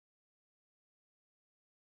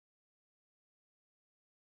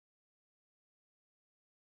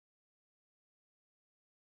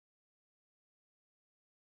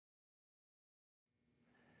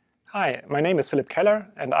Hi, my name is Philipp Keller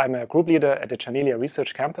and I'm a group leader at the Janelia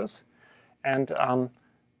Research Campus. And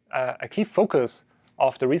a key focus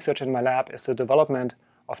of the research in my lab is the development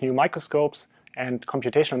of new microscopes and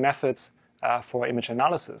computational methods for image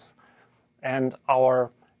analysis. And our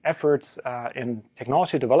efforts in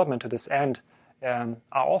technology development to this end are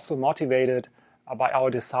also motivated by our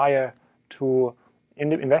desire to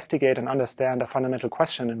investigate and understand a fundamental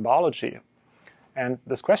question in biology. And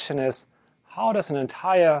this question is, how does an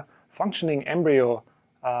entire functioning embryo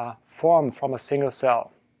form from a single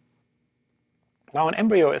cell? Now, an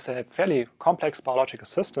embryo is a fairly complex biological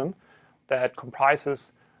system that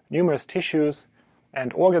comprises numerous tissues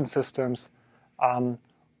and organ systems,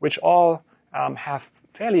 which all have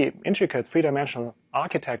fairly intricate three-dimensional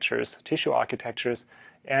architectures, tissue architectures,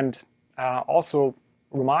 and also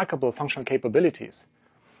remarkable functional capabilities.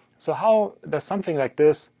 So how does something like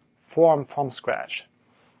this form from scratch?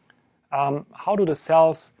 How do the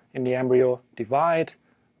cells in the embryo divide,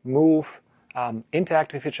 move,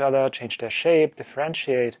 interact with each other, change their shape,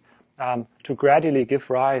 differentiate, to gradually give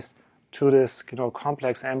rise to this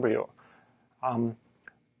complex embryo?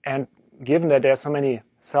 And given that there are so many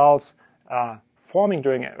cells forming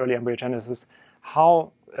during early embryogenesis,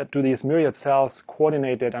 how do these myriad cells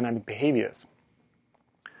coordinate their dynamic behaviors?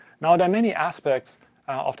 Now, there are many aspects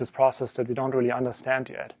of this process that we don't really understand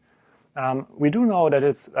yet. We do know that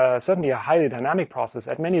it's certainly a highly dynamic process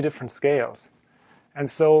at many different scales.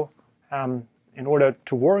 And so in order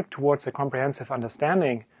to work towards a comprehensive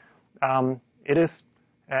understanding, it is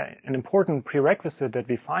an important prerequisite that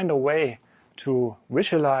we find a way to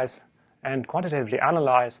visualize and quantitatively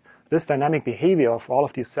analyze this dynamic behavior of all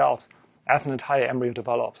of these cells as an entire embryo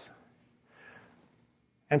develops.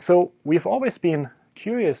 And so we've always been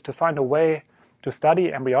curious to find a way to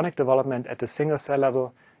study embryonic development at the single cell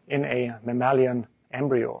level in a mammalian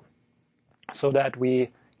embryo, so that we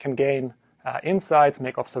can gain insights,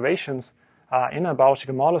 make observations in a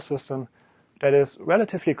biological model system that is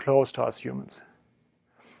relatively close to us humans.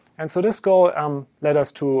 And so this goal led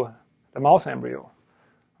us to the mouse embryo.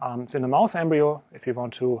 So in the mouse embryo, if you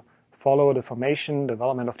want to follow the formation,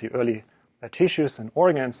 development of the early tissues and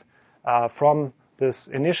organs from this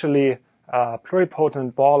initially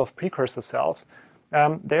pluripotent ball of precursor cells,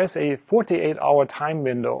 there's a 48-hour time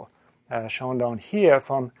window shown down here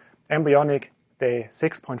from embryonic day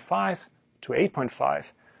 6.5 to 8.5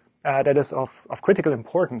 that is of critical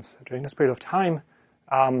importance. During this period of time,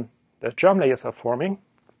 the germ layers are forming.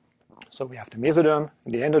 So we have the mesoderm,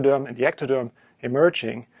 and the endoderm, and the ectoderm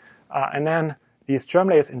emerging. And then these germ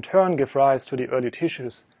layers in turn give rise to the early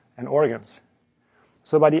tissues and organs.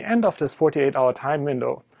 So by the end of this 48-hour time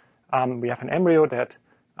window, we have an embryo that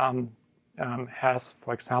has,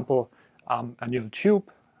 for example, a neural tube,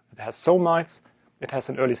 it has somites, it has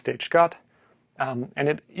an early stage gut, and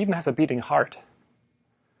it even has a beating heart.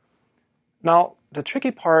 Now, the tricky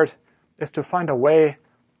part is to find a way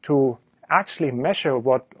to actually measure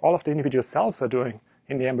what all of the individual cells are doing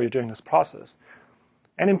in the embryo during this process.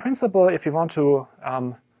 And in principle, if you want to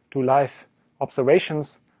do live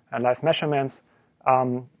observations and live measurements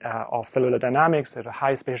of cellular dynamics at a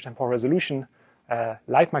high spatial-temporal resolution,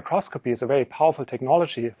 light microscopy is a very powerful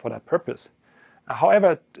technology for that purpose.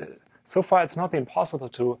 However, so far it's not been possible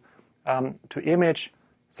to image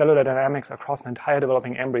cellular dynamics across an entire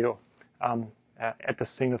developing embryo at the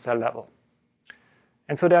single cell level.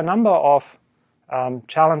 And so there are a number of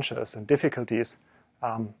challenges and difficulties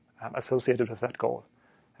associated with that goal.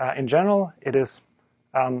 In general, it is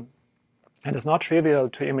not trivial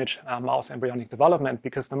to image mouse embryonic development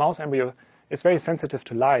because the mouse embryo is very sensitive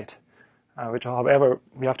to light, which, however,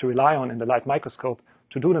 we have to rely on in the light microscope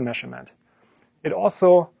to do the measurement. It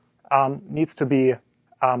also needs to be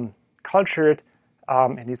cultured.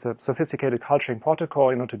 It needs a sophisticated culturing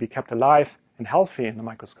protocol to be kept alive and healthy in the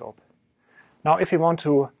microscope. Now, if you want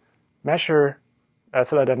to measure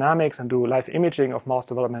cellular dynamics and do live imaging of mouse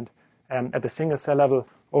development at the single cell level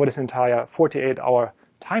over this entire 48-hour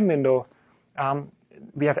time window,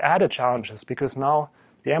 we have added challenges because now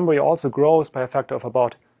the embryo also grows by a factor of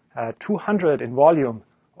about 200 in volume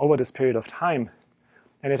over this period of time,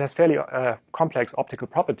 and it has fairly complex optical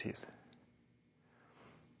properties.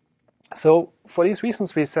 So for these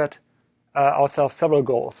reasons, we set ourselves several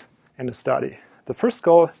goals in the study. The first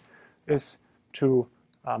goal is to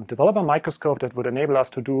develop a microscope that would enable us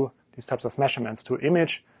to do these types of measurements, to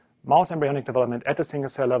image mouse embryonic development at the single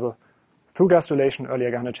cell level through gastrulation, early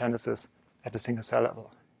organogenesis at the single cell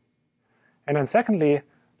level. And then secondly,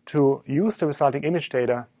 to use the resulting image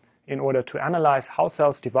data in order to analyze how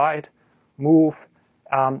cells divide, move,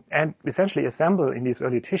 and essentially assemble in these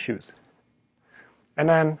early tissues. And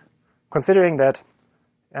then considering that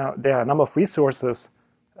there are a number of resources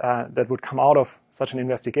that would come out of such an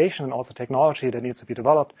investigation, and also technology that needs to be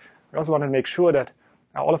developed. We also want to make sure that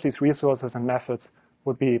all of these resources and methods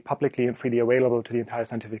would be publicly and freely available to the entire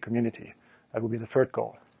scientific community. That would be the third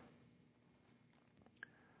goal.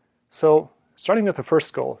 So, starting with the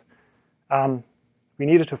first goal, we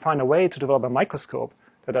needed to find a way to develop a microscope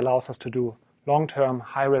that allows us to do long-term,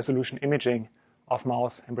 high-resolution imaging of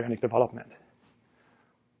mouse embryonic development.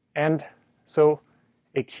 And so,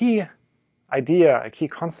 a key idea, a key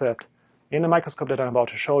concept in the microscope that I'm about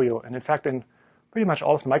to show you, and in fact in pretty much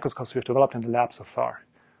all of the microscopes we've developed in the lab so far,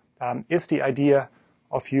 is the idea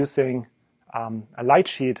of using a light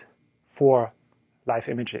sheet for live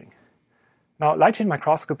imaging. Now, light sheet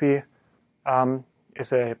microscopy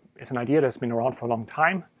is an idea that's been around for a long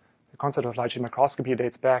time. The concept of light sheet microscopy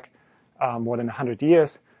dates back more than 100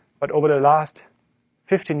 years, but over the last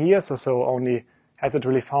 15 years or so only has it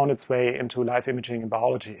really found its way into live imaging in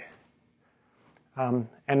biology. And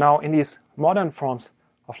now in these modern forms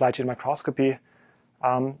of light sheet microscopy,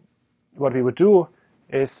 what we would do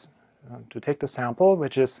is to take the sample,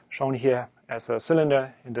 which is shown here as a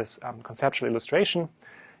cylinder in this conceptual illustration,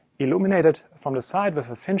 illuminate it from the side with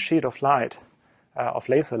a thin sheet of light, of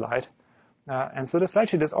laser light. And so this light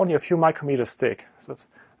sheet is only a few micrometers thick. So it's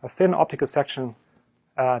a thin optical section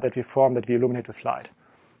that we form, that we illuminate with light.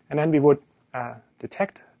 And then we would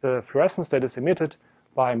detect the fluorescence that is emitted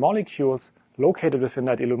by molecules located within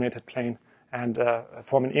that illuminated plane and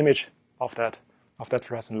form an image of that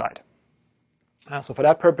fluorescent light. So for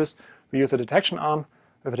that purpose, we use a detection arm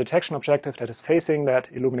with a detection objective that is facing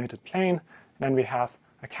that illuminated plane. And then we have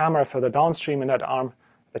a camera further downstream in that arm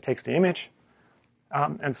that takes the image.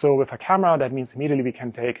 And so with a camera, that means immediately we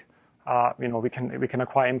can take, we can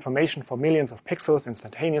acquire information for millions of pixels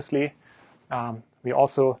instantaneously. We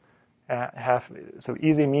also have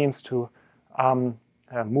easy means to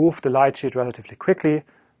move the light sheet relatively quickly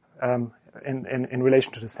in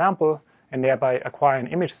relation to the sample, and thereby acquire an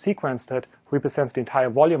image sequence that represents the entire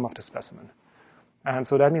volume of the specimen. And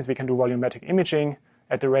so that means we can do volumetric imaging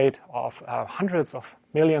at the rate of hundreds of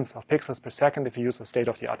millions of pixels per second if you use a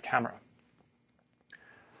state-of-the-art camera.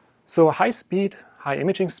 So high speed, high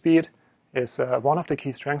imaging speed is one of the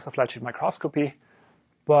key strengths of light sheet microscopy,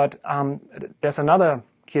 but there's another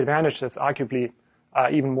key advantage that's arguably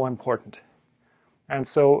even more important. And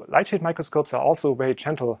so light sheet microscopes are also very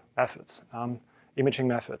gentle methods, imaging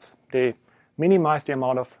methods. They minimize the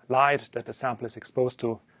amount of light that the sample is exposed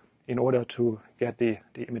to in order to get the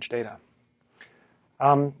image data.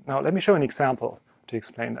 Now let me show an example to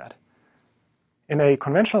explain that. In a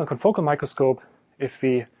conventional confocal microscope, if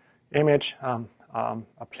we image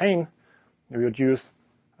a plane, we would use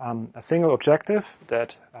a single objective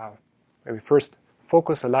that where we first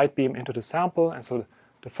focus a light beam into the sample, and so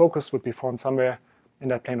the focus would be formed somewhere in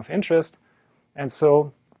that plane of interest. And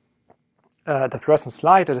so the fluorescence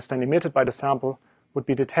light that is then emitted by the sample would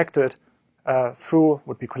be detected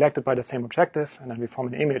would be collected by the same objective, and then we form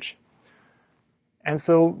an image. And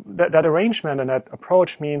so that arrangement and that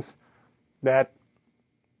approach means that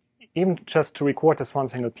even just to record this one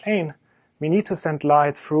single plane, we need to send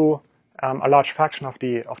light through a large fraction of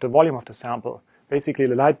the volume of the sample. Basically,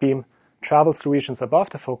 the light beam travels to regions above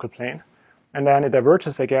the focal plane, and then it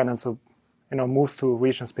diverges again, and so moves to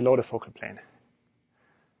regions below the focal plane.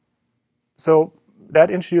 So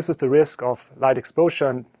that introduces the risk of light exposure,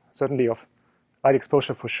 and certainly of light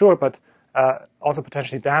exposure for sure, but also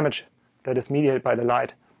potentially damage that is mediated by the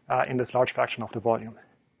light in this large fraction of the volume.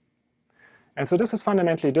 And so this is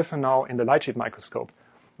fundamentally different now in the light sheet microscope,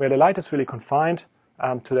 where the light is really confined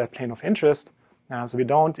to that plane of interest. So we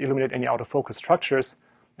don't illuminate any out-of-focus structures,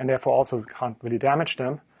 and therefore also can't really damage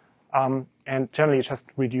them, and generally just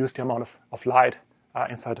reduce the amount of light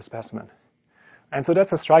inside the specimen. And so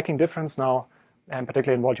that's a striking difference now, and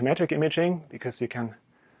particularly in volumetric imaging, because you can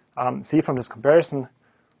see from this comparison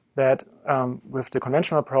that with the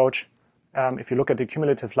conventional approach, if you look at the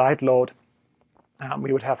cumulative light load,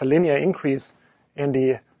 we would have a linear increase in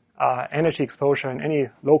the energy exposure in any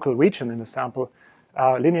local region in the sample,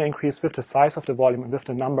 linear increase with the size of the volume and with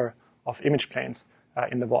the number of image planes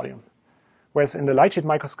in the volume. Whereas in the light sheet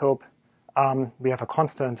microscope, we have a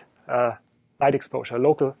constant light exposure, a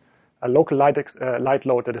local light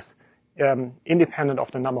load that is independent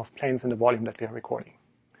of the number of planes in the volume that we are recording.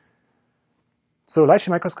 So light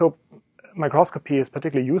sheet microscopy is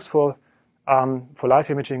particularly useful for live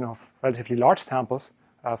imaging of relatively large samples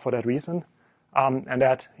for that reason, and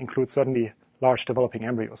that includes certainly large developing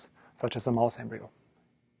embryos, such as a mouse embryo.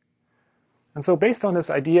 And so based on this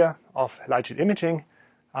idea of light sheet imaging,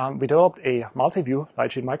 we developed a multi-view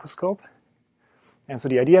light sheet microscope. And so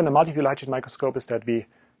the idea in the multi-view light sheet microscope is that we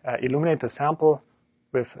illuminate the sample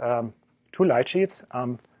with two light sheets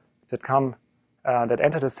that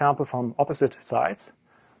enter the sample from opposite sides.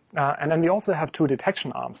 And then we also have two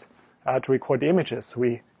detection arms to record the images, so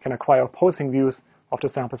we can acquire opposing views of the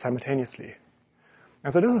sample simultaneously.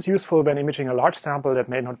 And so this is useful when imaging a large sample that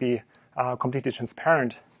may not be completely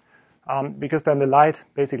transparent, because then the light,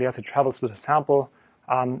 basically as it travels through the sample,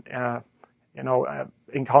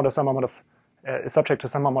 encounters some amount of, is subject to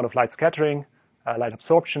some amount of light scattering, light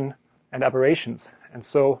absorption, and aberrations. And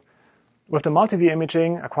so with the multi-view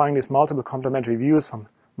imaging, acquiring these multiple complementary views from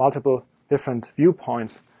multiple different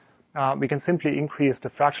viewpoints, we can simply increase the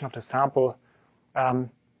fraction of the sample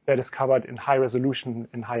that is covered in high resolution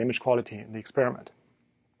and high image quality in the experiment.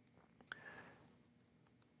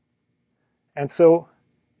 And so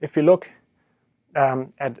if we look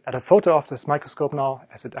at a photo of this microscope now,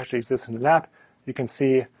 as it actually exists in the lab, you can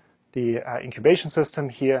see the incubation system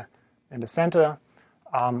here in the center,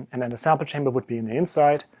 and then the sample chamber would be in the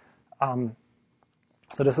inside.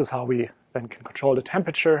 So this is how we then can control the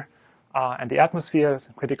temperature, and the atmosphere is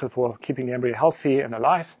critical for keeping the embryo healthy and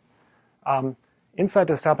alive. Inside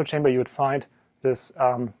the sample chamber, you would find this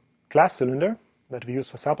glass cylinder that we use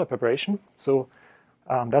for sample preparation. So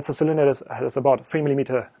that's a cylinder that has about 3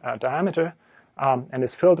 millimeter diameter and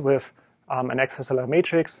is filled with an extracellular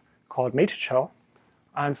matrix called matrigel.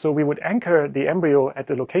 And so we would anchor the embryo at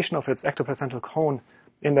the location of its ectoplacental cone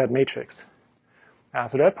in that matrix.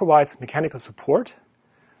 So that provides mechanical support,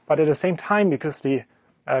 but at the same time, because the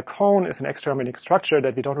cone is an extraembryonic structure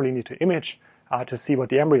that we don't really need to image to see what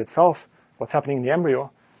the embryo itself, what's happening in the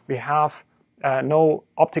embryo, we have no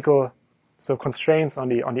optical constraints on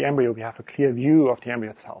the embryo. We have a clear view of the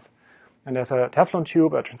embryo itself. And there's a Teflon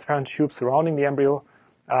tube, a transparent tube surrounding the embryo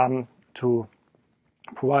to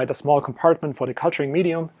provide a small compartment for the culturing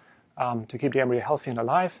medium to keep the embryo healthy and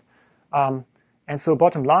alive. And so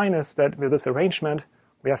bottom line is that with this arrangement,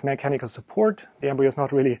 we have mechanical support. The embryo is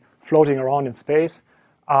not really floating around in space.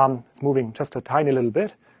 It's moving just a tiny little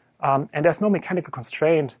bit. And there's no mechanical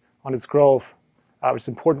constraint on its growth, which is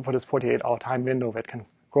important for this 48-hour time window that can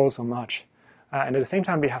grow so much. And at the same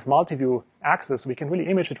time, we have multi-view access. We can really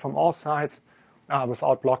image it from all sides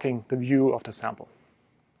without blocking the view of the sample.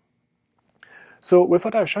 So with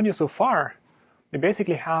what I've shown you so far, we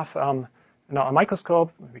basically have now a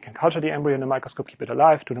microscope. We can culture the embryo in a microscope, keep it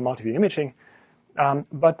alive, do the multi-view imaging.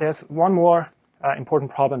 But there's one more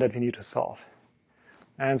important problem that we need to solve.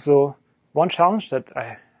 And so one challenge that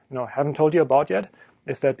I haven't told you about yet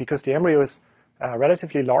is that because the embryo is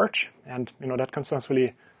relatively large, and that concerns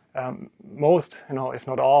really most, if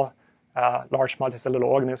not all, large multicellular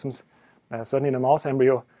organisms, certainly in a mouse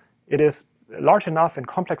embryo, it is large enough and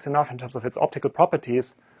complex enough in terms of its optical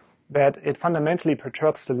properties that it fundamentally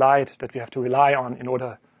perturbs the light that we have to rely on in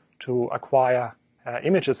order to acquire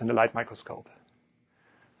images in the light microscope.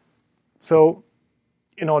 So,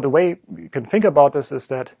 the way you can think about this is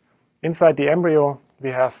that inside the embryo we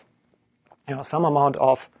have, some amount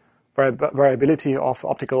of variability of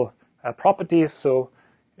optical properties. So,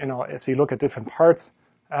 as we look at different parts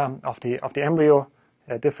of the embryo,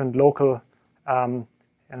 different local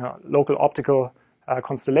optical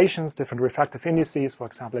constellations, different refractive indices. For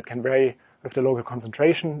example, it can vary with the local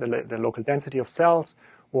concentration, the local density of cells,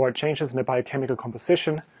 or changes in the biochemical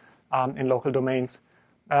composition in local domains.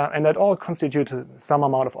 And that all constitutes some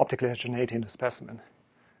amount of optical heterogeneity in the specimen.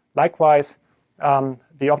 Likewise,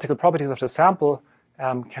 the optical properties of the sample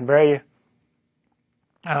can vary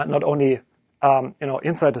not only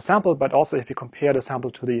inside the sample, but also if you compare the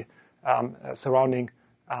sample to the surrounding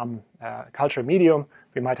culture medium,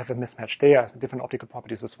 we might have a mismatch there, so different optical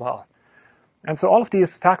properties as well. And so all of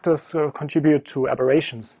these factors contribute to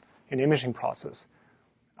aberrations in the imaging process.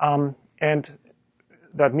 And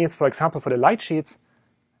that means, for example, for the light sheets,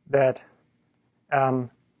 that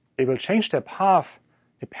they will change their path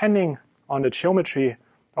depending on the geometry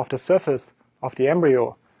of the surface of the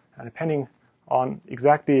embryo, and depending on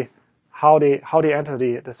exactly how they enter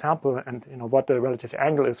the sample and what the relative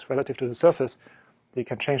angle is relative to the surface. They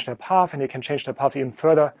can change their path, and they can change their path even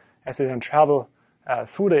further as they then travel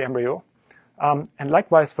through the embryo. And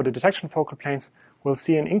likewise, for the detection focal planes, we'll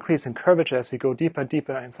see an increase in curvature as we go deeper and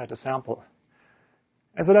deeper inside the sample.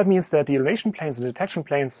 And so that means that the illumination planes and the detection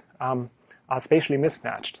planes are spatially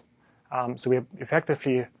mismatched. So we're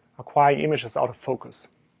effectively acquiring images out of focus.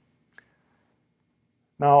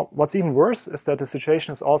 Now, what's even worse is that the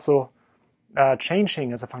situation is also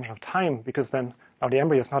changing as a function of time, because then now the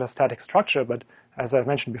embryo is not a static structure, but as I've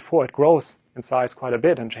mentioned before, it grows in size quite a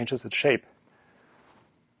bit and changes its shape.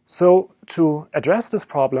 So to address this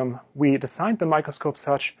problem, we designed the microscope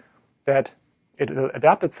such that it will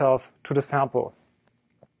adapt itself to the sample.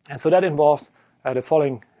 And so that involves the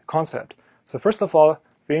following concept. So first of all,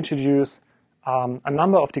 we introduce a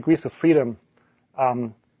number of degrees of freedom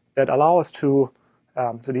that allow us to,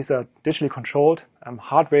 so these are digitally controlled,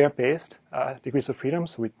 hardware-based degrees of freedom.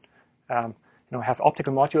 So we have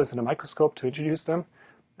optical modules in the microscope to introduce them,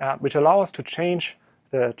 which allow us to change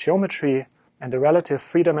the geometry and the relative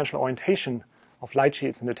three-dimensional orientation of light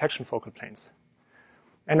sheets in detection focal planes.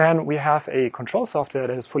 And then we have a control software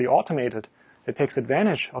that is fully automated that takes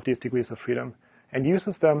advantage of these degrees of freedom and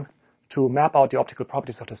uses them to map out the optical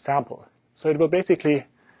properties of the sample. So it will basically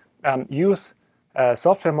use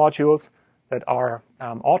software modules that are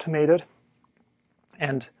automated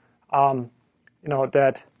and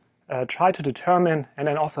that try to determine and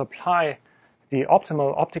then also apply the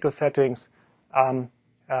optimal optical settings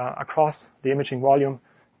across the imaging volume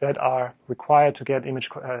that are required to get image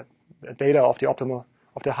data of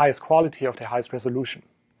the highest quality, of the highest resolution.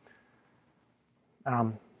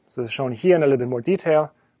 So it's shown here in a little bit more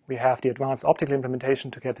detail. We have the advanced optical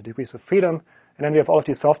implementation to get the degrees of freedom, and then we have all of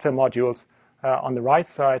these software modules on the right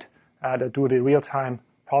side that do the real-time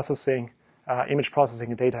processing, image processing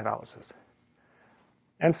and data analysis.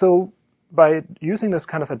 And so by using this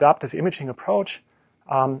kind of adaptive imaging approach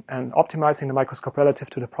and optimizing the microscope relative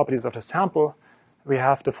to the properties of the sample, we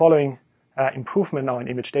have the following improvement now in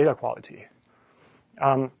image data quality.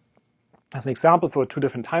 As an example, for two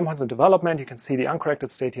different time points in development, you can see the uncorrected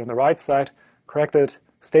state here on the right side, corrected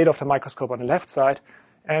state of the microscope on the left side.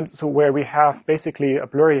 And so where we have basically a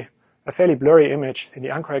fairly blurry image in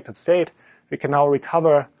the uncorrected state, we can now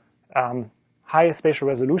recover high spatial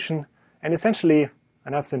resolution and essentially,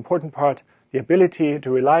 and that's the important part, the ability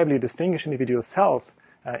to reliably distinguish individual cells,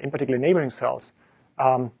 in particular neighboring cells,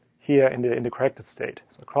 here in the corrected state.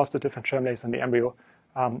 So across the different germ layers in the embryo,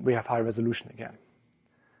 we have high resolution again.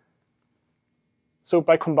 So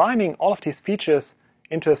by combining all of these features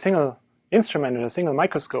into a single instrument and a single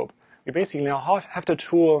microscope, we basically now have the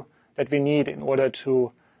tool that we need in order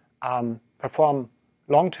to perform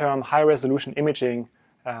long-term high-resolution imaging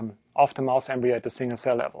of the mouse embryo at the single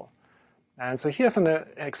cell level. And so here's an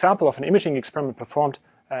example of an imaging experiment performed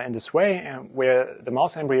in this way, where the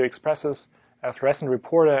mouse embryo expresses a fluorescent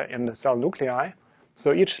reporter in the cell nuclei.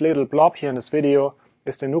 So each little blob here in this video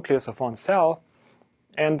is the nucleus of one cell.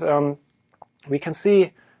 And we can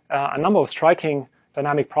see a number of striking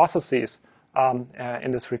dynamic processes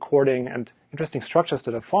in this recording and interesting structures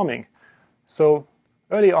that are forming. So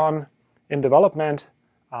early on in development,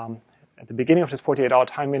 at the beginning of this 48-hour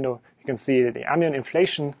time window, you can see the ambient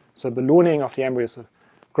inflation, so ballooning of the embryo, so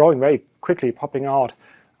growing very quickly, popping out.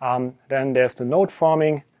 Then there's the node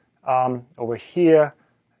forming over here.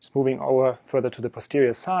 It's moving over further to the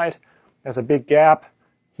posterior side. There's a big gap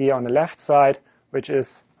here on the left side, which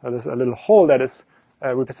is there's a little hole that is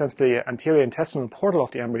represents the anterior intestinal portal of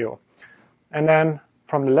the embryo. And then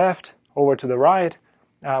from the left over to the right,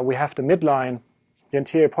 we have the midline, the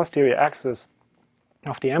anterior-posterior axis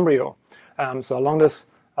of the embryo. So along this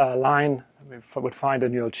line, we would find a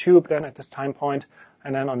neural tube then at this time point.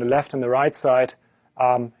 And then on the left and the right side,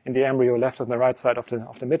 in the embryo, left and the right side of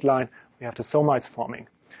the midline, we have the somites forming.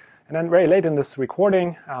 And then very late in this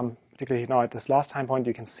recording, particularly now at this last time point,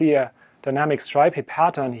 you can see a dynamic stripy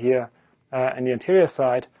pattern here in the anterior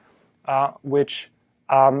side, which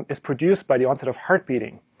is produced by the onset of heart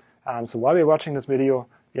beating. So while we're watching this video,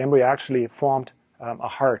 the embryo actually formed a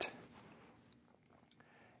heart.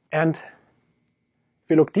 And if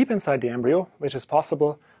we look deep inside the embryo, which is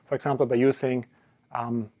possible, for example, by using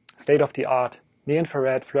state-of-the-art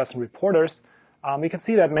near-infrared fluorescent reporters, we can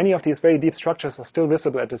see that many of these very deep structures are still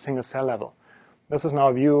visible at the single cell level. This is now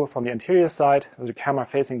a view from the anterior side, with the camera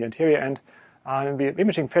facing the anterior end. And we're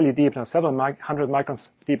imaging fairly deep, now several hundred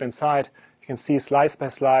microns deep inside. You can see slice by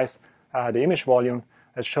slice the image volume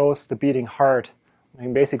that shows the beating heart. You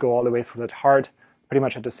can basically go all the way through that heart, pretty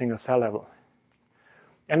much at the single cell level.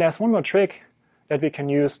 And there's one more trick that we can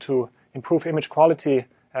use to improve image quality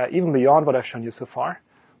even beyond what I've shown you so far.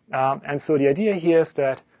 And so the idea here is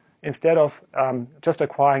that instead of just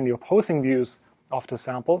acquiring the opposing views of the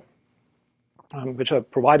sample, which are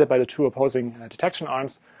provided by the two opposing detection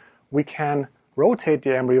arms, we can rotate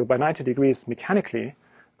the embryo by 90 degrees mechanically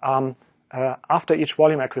after each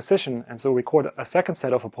volume acquisition, and so record a second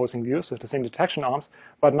set of opposing views with the same detection arms,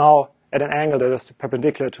 but now at an angle that is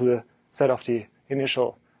perpendicular to the set of the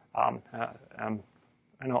initial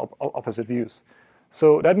opposite views.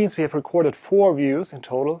 So that means we have recorded 4 views in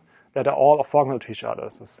total that are all orthogonal to each other.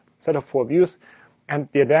 So it's a set of 4 views, and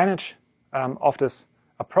the advantage of this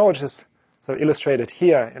approach is illustrated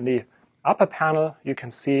here. In the upper panel, you can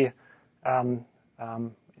see a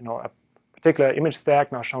particular image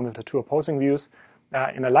stack now shown with the 2 opposing views,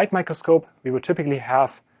 in a light microscope, we would typically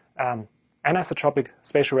have anisotropic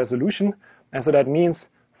spatial resolution. And so that means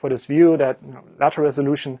for this view that lateral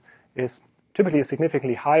resolution is typically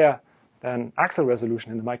significantly higher than axial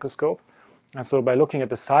resolution in the microscope. And so by looking at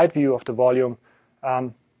the side view of the volume,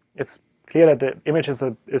 it's clear that the image is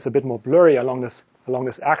a bit more blurry along this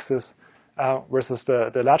axis versus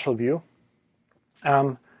the lateral view,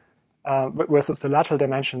 versus the lateral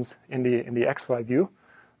dimensions in the XY view.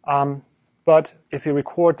 But if we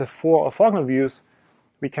record the 4 orthogonal views,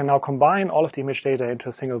 we can now combine all of the image data into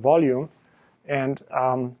a single volume, and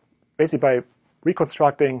basically by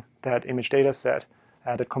reconstructing that image data set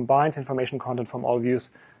that combines information content from all views,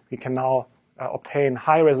 we can now obtain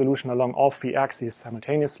high resolution along all 3 axes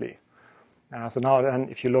simultaneously. So now then,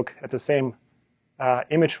 if you look at the same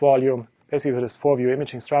image volume, basically with this 4-view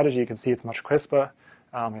imaging strategy, you can see it's much crisper,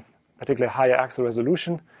 with particularly higher axial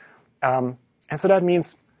resolution. And so that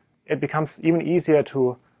means it becomes even easier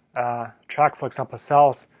to track, for example,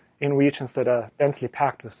 cells in regions that are densely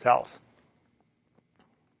packed with cells.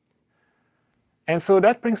 And so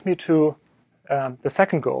that brings me to the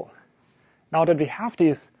second goal. Now that we have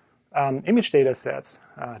these image data sets,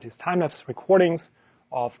 these time-lapse recordings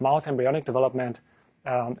of mouse embryonic development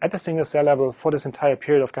at the single cell level for this entire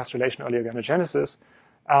period of gastrulation early organogenesis,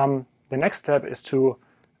 the next step is to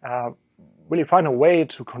really find a way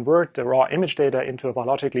to convert the raw image data into a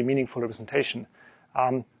biologically meaningful representation,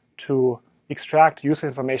 to extract useful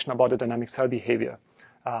information about the dynamic cell behavior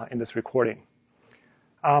in this recording.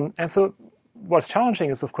 And so what's challenging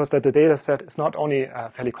is, of course, that the data set is not only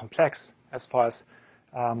fairly complex as far as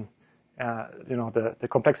the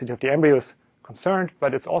complexity of the embryo is concerned,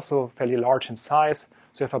 but it's also fairly large in size.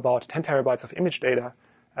 So you have about 10 terabytes of image data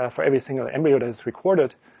for every single embryo that is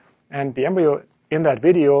recorded. And the embryo in that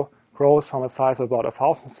video grows from a size of about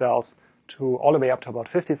 1,000 cells to all the way up to about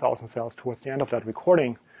 50,000 cells towards the end of that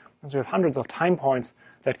recording. And so you have hundreds of time points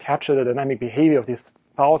that capture the dynamic behavior of these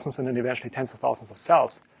thousands and then eventually tens of thousands of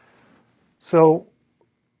cells. So,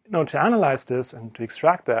 to analyze this and to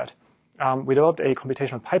extract that, we developed a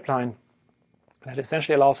computational pipeline that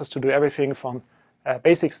essentially allows us to do everything from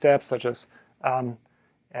basic steps such as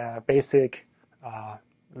basic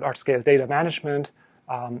large-scale data management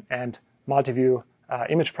and multi-view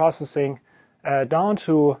image processing, down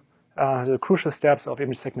to the crucial steps of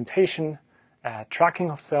image segmentation, tracking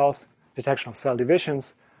of cells, detection of cell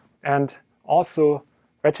divisions, and also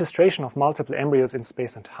registration of multiple embryos in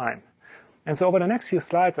space and time. And so over the next few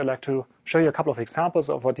slides, I'd like to show you a couple of examples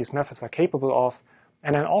of what these methods are capable of,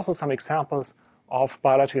 and then also some examples of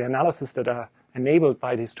biological analysis that are enabled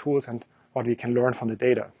by these tools and what we can learn from the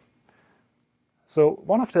data. So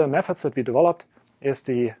one of the methods that we developed is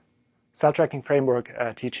the cell tracking framework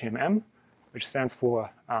TGMM, which stands for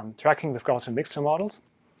Tracking with Gaussian Mixture Models.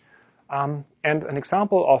 And an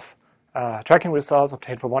example of tracking results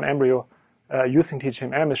obtained for one embryo using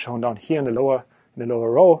TGMM is shown down here in the lower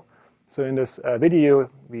row. So in this video,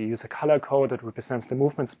 we use a color code that represents the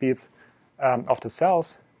movement speeds of the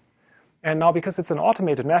cells. And now, because it's an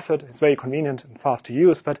automated method, it's very convenient and fast to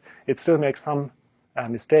use, but it still makes some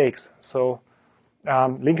mistakes. So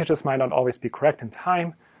linkages might not always be correct in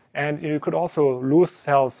time, and you could also lose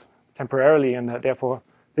cells temporarily and therefore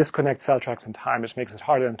disconnect cell tracks in time, which makes it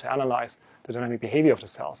harder to analyze the dynamic behavior of the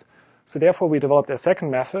cells. So therefore, we developed a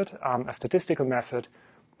second method, a statistical method,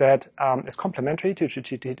 that is complementary to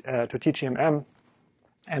TGMM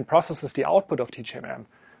and processes the output of TGMM.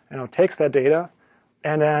 And it takes that data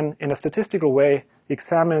and then, in a statistical way,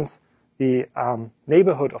 examines the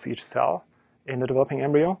neighborhood of each cell in the developing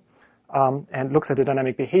embryo and looks at the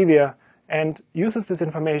dynamic behavior and uses this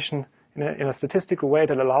information in a statistical way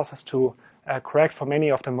that allows us to correct for many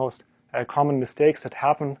of the most common mistakes that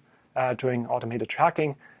happen during automated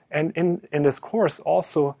tracking. And in this course,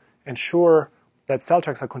 also ensure that cell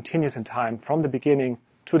tracks are continuous in time from the beginning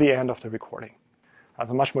to the end of the recording.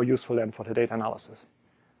 Also much more useful than for the data analysis.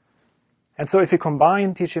 And so if you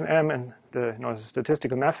combine TGMM and the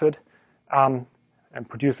statistical method and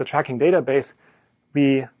produce a tracking database,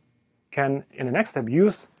 we can, in the next step,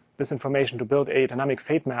 use this information to build a dynamic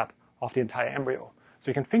fate map of the entire embryo. So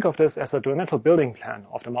you can think of this as a developmental building plan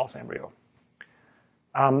of the mouse embryo.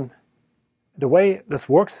 The way this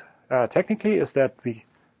works technically is that we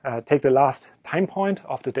take the last time point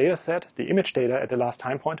of the data set, the image data at the last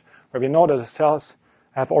time point, where we know that the cells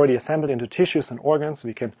have already assembled into tissues and organs.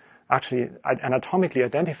 We can actually anatomically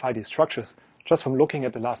identify these structures just from looking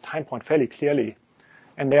at the last time point fairly clearly,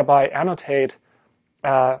 and thereby annotate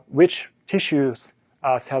which tissues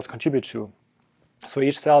cells contribute to. So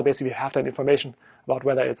each cell basically have that information about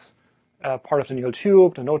whether it's part of the neural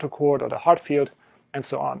tube, the notochord, or the heart field, and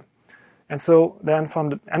so on. And so then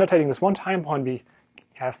from annotating this one time point, we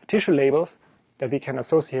have tissue labels that we can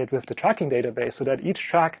associate with the tracking database so that each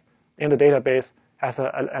track in the database has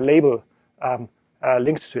a label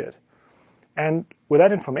linked to it. And with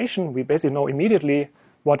that information, we basically know immediately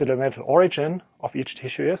what the developmental origin of each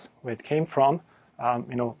tissue is, where it came from,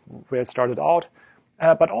 where it started out,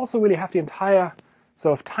 but also really have the entire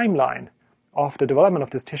sort of timeline of the development of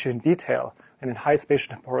this tissue in detail and in high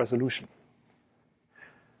spatial temporal resolution.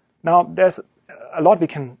 Now, there's a lot we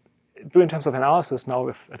can do in terms of analysis now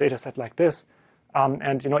with a data set like this.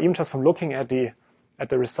 And even just from looking at the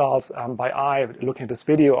results by eye, looking at this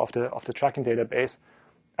video of the tracking database,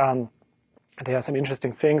 there are some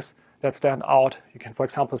interesting things that stand out. You can, for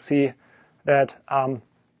example, see that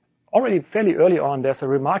already fairly early on, there's a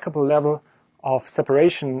remarkable level of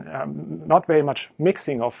separation, not very much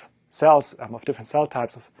mixing of cells, of different cell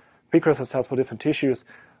types, of precursor cells for different tissues,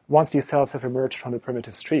 once these cells have emerged from the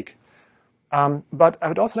primitive streak. But I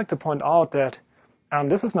would also like to point out that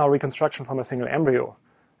this is now reconstruction from a single embryo.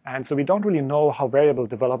 And so we don't really know how variable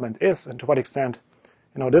development is and to what extent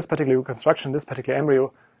this particular reconstruction, this particular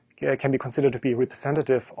embryo, can be considered to be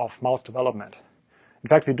representative of mouse development. In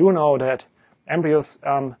fact, we do know that embryos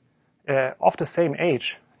of the same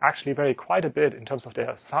age actually vary quite a bit in terms of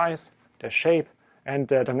their size, their shape, and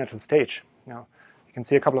their developmental stage. You can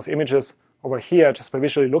see a couple of images over here. Just by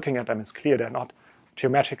visually looking at them, it's clear they're not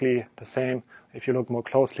geometrically the same. If you look more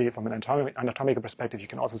closely from an anatomical perspective, you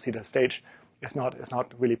can also see the stage is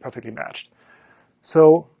not really perfectly matched.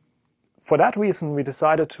 So for that reason, we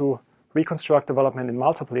decided to reconstruct development in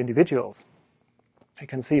multiple individuals. You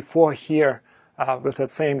can see 4 here with that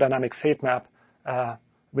same dynamic fate map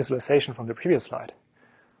visualization from the previous slide.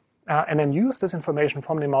 And then use this information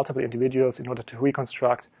from the multiple individuals in order to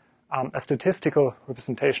reconstruct a statistical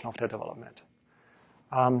representation of their development.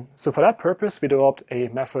 So for that purpose, we developed a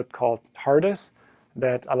method called TARDIS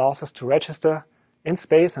that allows us to register in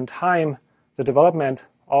space and time the development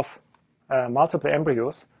of multiple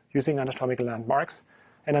embryos using anatomical landmarks.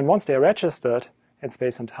 And then once they are registered in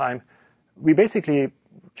space and time, we basically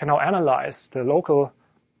can now analyze the local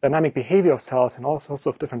dynamic behavior of cells in all sorts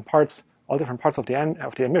of different parts, all different parts of the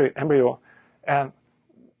embryo,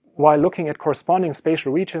 while looking at corresponding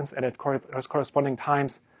spatial regions and at corresponding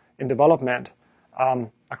times in development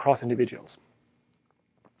across individuals.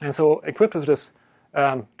 And so equipped with this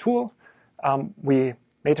tool, we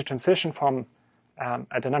made a transition from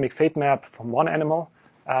a dynamic fate map from one animal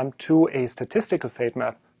to a statistical fate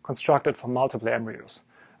map constructed from multiple embryos.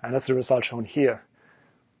 And that's the result shown here.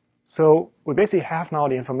 So we basically have now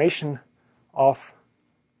the information of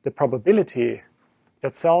the probability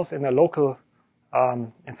that cells in a local,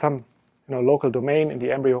 in some local domain in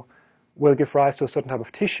the embryo will give rise to a certain type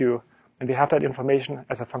of tissue, and we have that information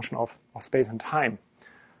as a function of space and time.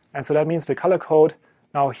 And so that means the color code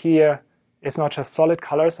now here is not just solid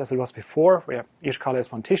colors as it was before, where each color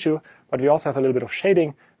is one tissue, but we also have a little bit of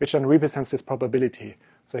shading, which then represents this probability.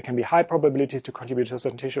 So it can be high probabilities to contribute to a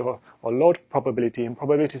certain tissue or low probability, and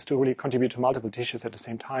probabilities to really contribute to multiple tissues at the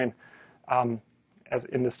same time, as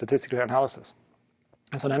in the statistical analysis.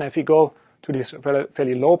 And so then if you go to these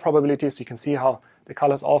fairly low probabilities, you can see how the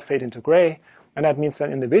colors all fade into gray. And that means that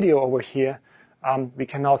in the video over here, we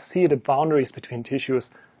can now see the boundaries between tissues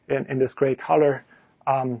in this gray color,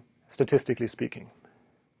 statistically speaking.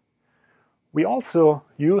 We also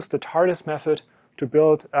use the TARDIS method to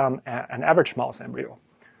build an average mouse embryo.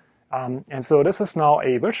 And so this is now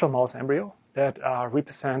a virtual mouse embryo that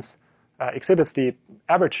exhibits the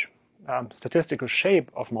average statistical shape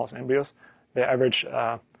of mouse embryos, the average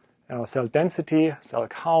cell density, cell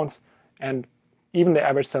counts, and even the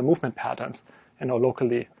average cell movement patterns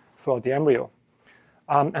locally throughout the embryo.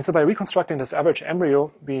 And so by reconstructing this average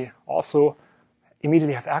embryo, we also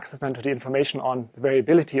immediately have access then to the information on the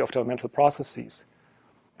variability of developmental processes.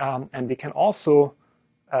 And we can also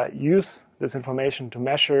use this information to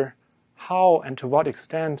measure how and to what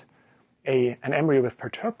extent an embryo with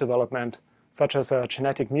perturbed development, such as a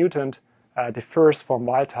genetic mutant, differs from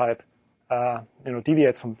wild type,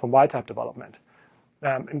 deviates from wild type development.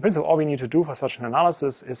 In principle, all we need to do for such an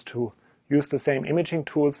analysis is to use the same imaging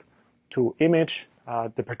tools to image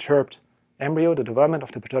the perturbed embryo, the development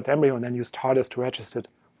of the perturbed embryo, and then use TARDIS to register it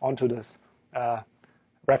onto this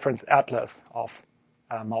reference atlas of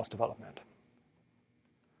mouse development.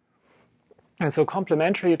 And so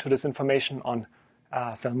complementary to this information on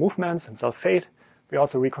cell movements and cell fate, we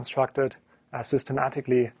also reconstructed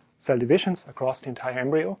systematically cell divisions across the entire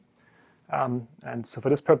embryo. And so for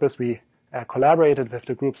this purpose, we collaborated with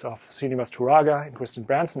the groups of Srinivas Turaga and Kristen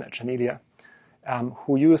Branson at Janelia,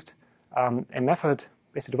 who used a method,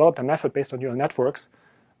 basically developed a method based on neural networks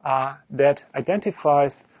that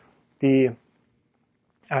identifies the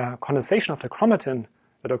condensation of the chromatin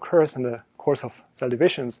that occurs in the course of cell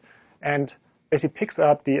divisions, and basically picks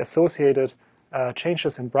up the associated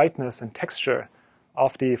changes in brightness and texture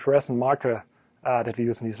of the fluorescent marker that we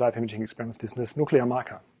use in these live imaging experiments, this nuclear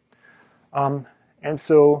marker. And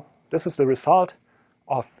so this is the result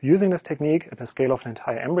of using this technique at the scale of an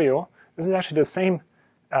entire embryo. This is actually the same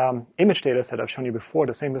image data set I've shown you before,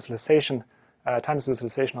 the same visualization, times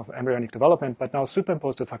visualization of embryonic development, but now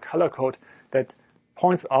superimposed with a color code that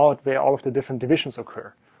points out where all of the different divisions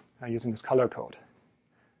occur using this color code.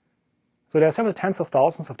 So there are several tens of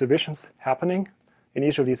thousands of divisions happening in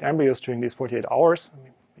each of these embryos during these 48 hours.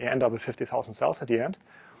 You end up with 50,000 cells at the end.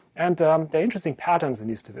 And there are interesting patterns in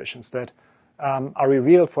these divisions that are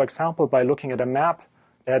revealed, for example, by looking at a map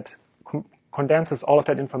that condenses all of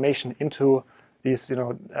that information into these,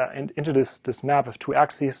 into this map of two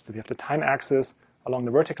axes. So we have the time axis along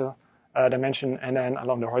the vertical dimension, and then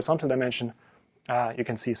along the horizontal dimension, you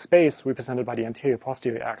can see space represented by the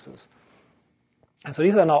anterior-posterior axis. And so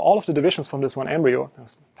these are now all of the divisions from this one embryo.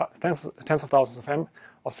 There's tens of thousands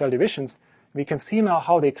of cell divisions. We can see now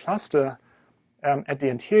how they cluster at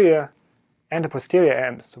the anterior and the posterior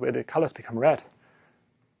end, so where the colors become red.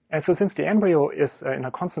 And so since the embryo is in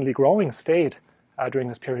a constantly growing state during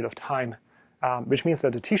this period of time, which means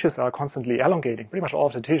that the tissues are constantly elongating, pretty much all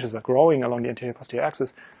of the tissues are growing along the anterior-posterior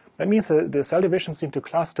axis, that means that the cell divisions seem to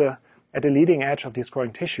cluster at the leading edge of these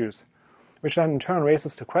growing tissues, which then in turn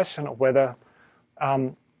raises the question of whether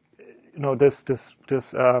this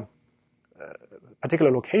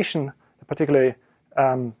particular location, particularly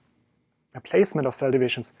placement of cell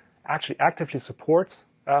divisions, actually actively supports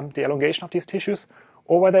the elongation of these tissues,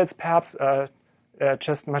 or whether it's perhaps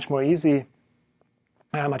just much easier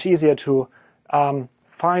to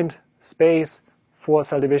find space for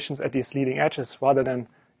cell divisions at these leading edges rather than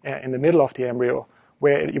in the middle of the embryo,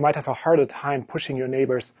 where you might have a harder time pushing your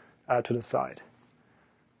neighbors to the side.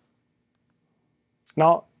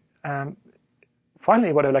 Now,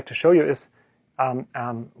 finally, what I'd like to show you is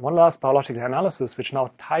one last biological analysis, which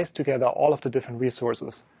now ties together all of the different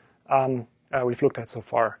resources we've looked at so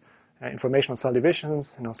far. Information on cell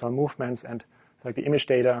divisions, cell movements, and like the image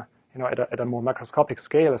data, at a more macroscopic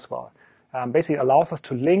scale as well. Basically allows us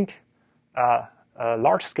to link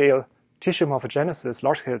large-scale tissue morphogenesis,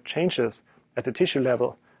 large-scale changes at the tissue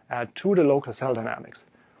level to the local cell dynamics.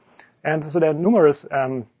 And so there are numerous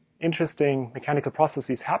interesting mechanical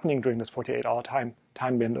processes happening during this 48-hour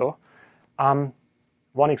time window.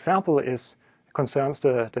 One example concerns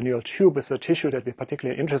the neural tube as a tissue that we're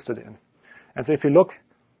particularly interested in. And so if you look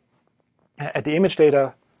at the image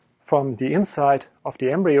data from the inside of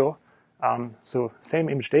the embryo, so same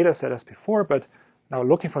image data set as before, but now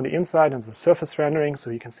looking from the inside and the surface rendering, so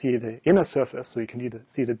you can see the inner surface, so you can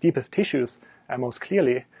see the deepest tissues most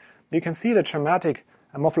clearly, you can see the dramatic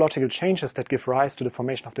morphological changes that give rise to the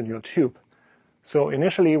formation of the neural tube. So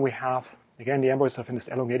initially we have, again, the embryo is in this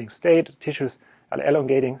elongating state, the tissues are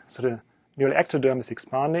elongating, so the neural ectoderm is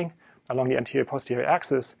expanding along the anterior-posterior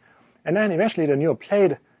axis, and then eventually the neural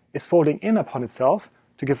plate is folding in upon itself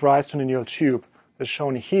to give rise to the neural tube, as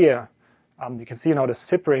shown here. You can see now the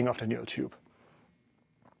zippering of the neural tube.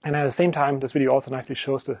 And at the same time, this video also nicely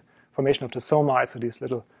shows the formation of the somites, so these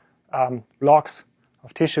little blocks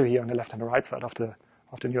of tissue here on the left and the right side of the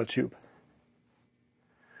neural tube.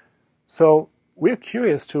 So we're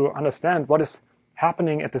curious to understand what is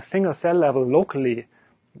happening at the single cell level locally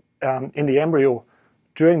in the embryo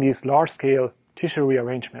during these large-scale tissue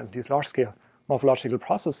rearrangements, these large-scale morphological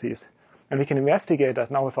processes. And we can investigate that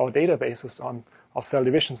now with our databases of cell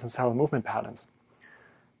divisions and cell movement patterns.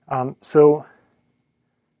 So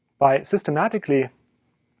by systematically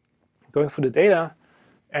going through the data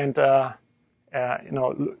and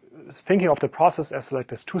thinking of the process as like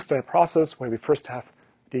this two-step process where we first have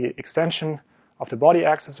the extension of the body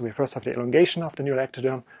axis, we first have the elongation of the neural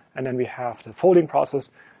ectoderm, and then we have the folding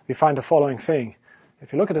process, we find the following thing.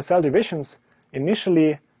 If you look at the cell divisions,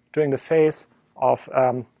 initially during the phase of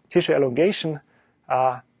tissue elongation,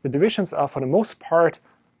 the divisions are for the most part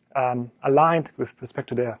aligned with respect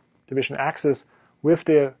to their division axis with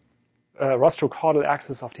the rostrocaudal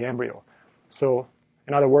axis of the embryo. So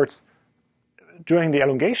in other words, during the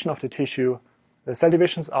elongation of the tissue, the cell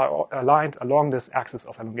divisions are aligned along this axis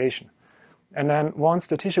of elongation. And then once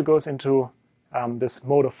the tissue goes into this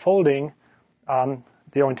mode of folding,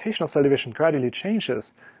 the orientation of cell division gradually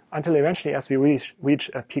changes until eventually, as we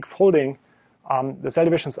reach a peak folding, the cell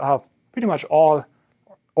divisions are pretty much all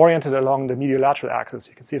oriented along the mediolateral axis.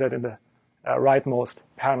 You can see that in the rightmost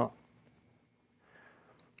panel.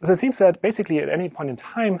 So it seems that basically at any point in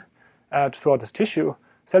time throughout this tissue,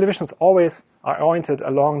 cell divisions always are oriented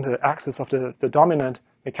along the axis of the dominant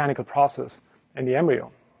mechanical process in the embryo.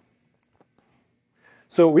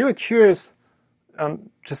 So we were curious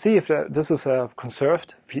to see if this is a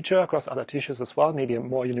conserved feature across other tissues as well, maybe a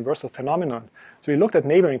more universal phenomenon. So we looked at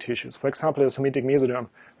neighboring tissues, for example, the somatic mesoderm,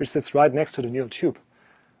 which sits right next to the neural tube.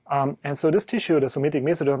 And so this tissue, the somatic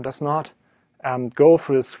mesoderm, does not go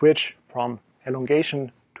through the switch from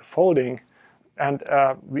elongation to folding. And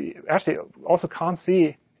we actually also can't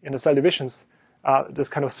see in the cell divisions this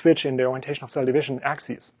kind of switch in the orientation of cell division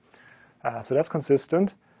axes. So that's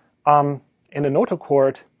consistent. In the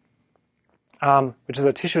notochord, which is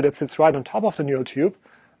a tissue that sits right on top of the neural tube,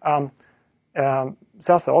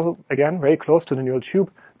 cells are also, again, very close to the neural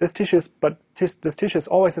tube. This tissue is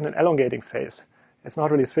always in an elongating phase. It's not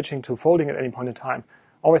really switching to folding at any point in time.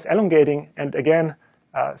 Always elongating, and again,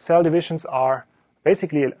 cell divisions are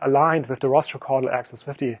basically aligned with the rostrocaudal axis,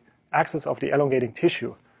 with the axis of the elongating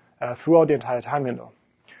tissue throughout the entire time window.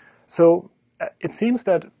 So it seems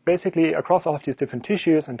that basically across all of these different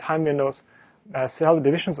tissues and time windows, cell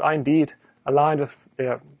divisions are indeed aligned with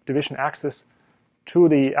their division axis to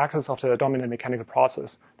the axis of the dominant mechanical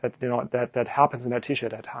process that happens in that tissue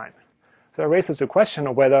at that time. So it raises the question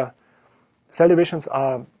of whether cell divisions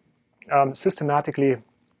are systematically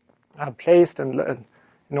placed and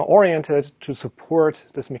oriented to support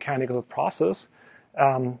this mechanical process,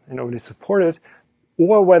 really support it,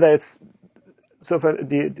 or whether it's so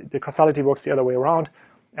the causality works the other way around,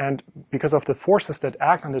 and because of the forces that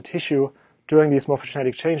act on the tissue during these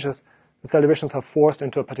morphogenetic changes, the cell divisions are forced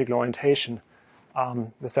into a particular orientation.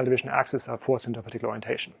 The cell division axes are forced into a particular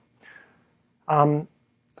orientation.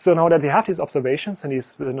 So now that we have these observations and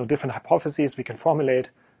these different hypotheses we can formulate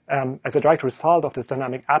as a direct result of this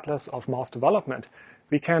dynamic atlas of mouse development,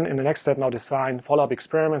 we can, in the next step, now design follow-up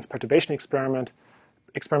experiments, perturbation experiments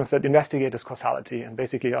that investigate this causality and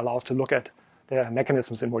basically allow us to look at the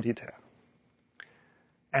mechanisms in more detail.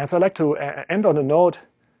 And so I'd like to end on a note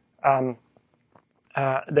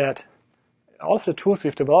that all of the tools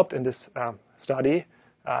we've developed in this study,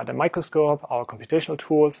 the microscope, our computational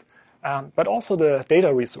tools, but also the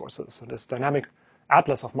data resources, so this dynamic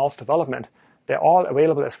atlas of mouse development, they're all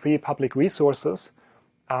available as free public resources.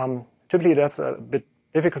 Typically, that's a bit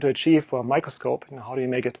difficult to achieve for a microscope. How do you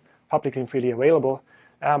make it publicly and freely available?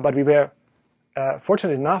 But we were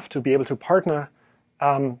fortunate enough to be able to partner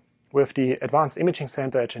with the Advanced Imaging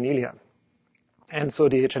Center at Janelia. And so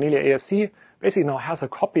the Janelia ASC basically now has a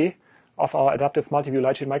copy of our adaptive multiview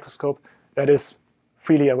light chain microscope that is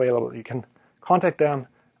freely available. You can contact them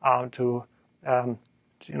to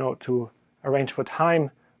arrange for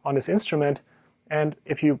time on this instrument. And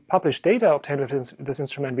if you publish data obtained with this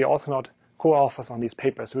instrument, we also not co-authors on these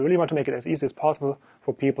papers. So we really want to make it as easy as possible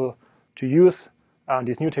for people to use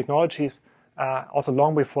these new technologies, also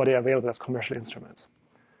long before they are available as commercial instruments.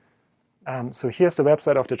 So here's the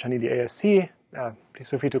website of the Janelia ASC. Please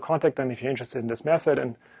feel free to contact them if you're interested in this method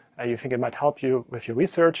and you think it might help you with your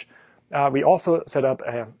research. We also set up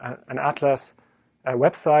an atlas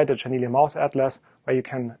website, the Janelia Mouse Atlas, where you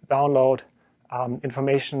can download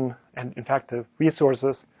information and, in fact, the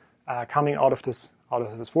resources coming out of this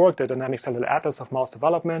work, the Dynamic Cellular Atlas of Mouse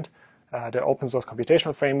Development, the open source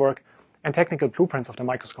computational framework, and technical blueprints of the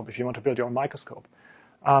microscope if you want to build your own microscope.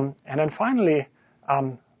 And then finally,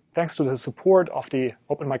 thanks to the support of the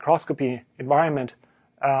open microscopy environment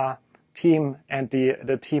team and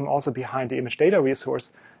the team also behind the image data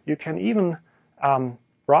resource, you can even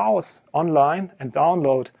browse online and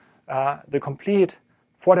download the complete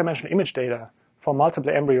four-dimensional image data for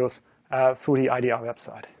multiple embryos through the IDR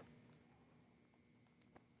website.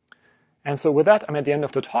 And so with that, I'm at the end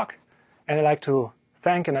of the talk, and I'd like to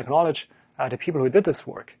thank and acknowledge the people who did this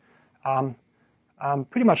work.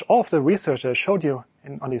 Pretty much all of the research I showed you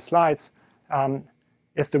on these slides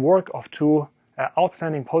is the work of two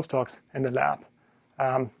outstanding postdocs in the lab.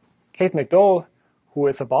 Kate McDowell, who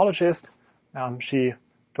is a biologist, she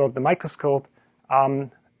developed the microscope,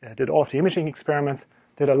 did all of the imaging experiments,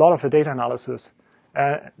 did a lot of the data analysis.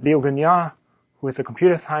 Leo Guignard, who is a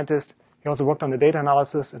computer scientist, he also worked on the data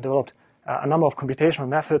analysis and developed a number of computational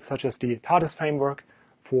methods, such as the TARDIS framework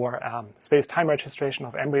for space-time registration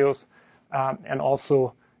of embryos, and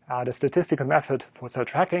also the statistical method for cell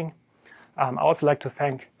tracking. I also like to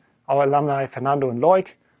thank our alumni Fernando and Loic,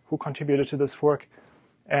 who contributed to this work,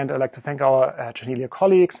 and I'd like to thank our Janelia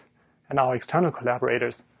colleagues and our external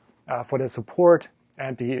collaborators for their support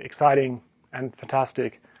and the exciting and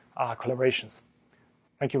fantastic collaborations.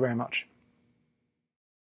 Thank you very much.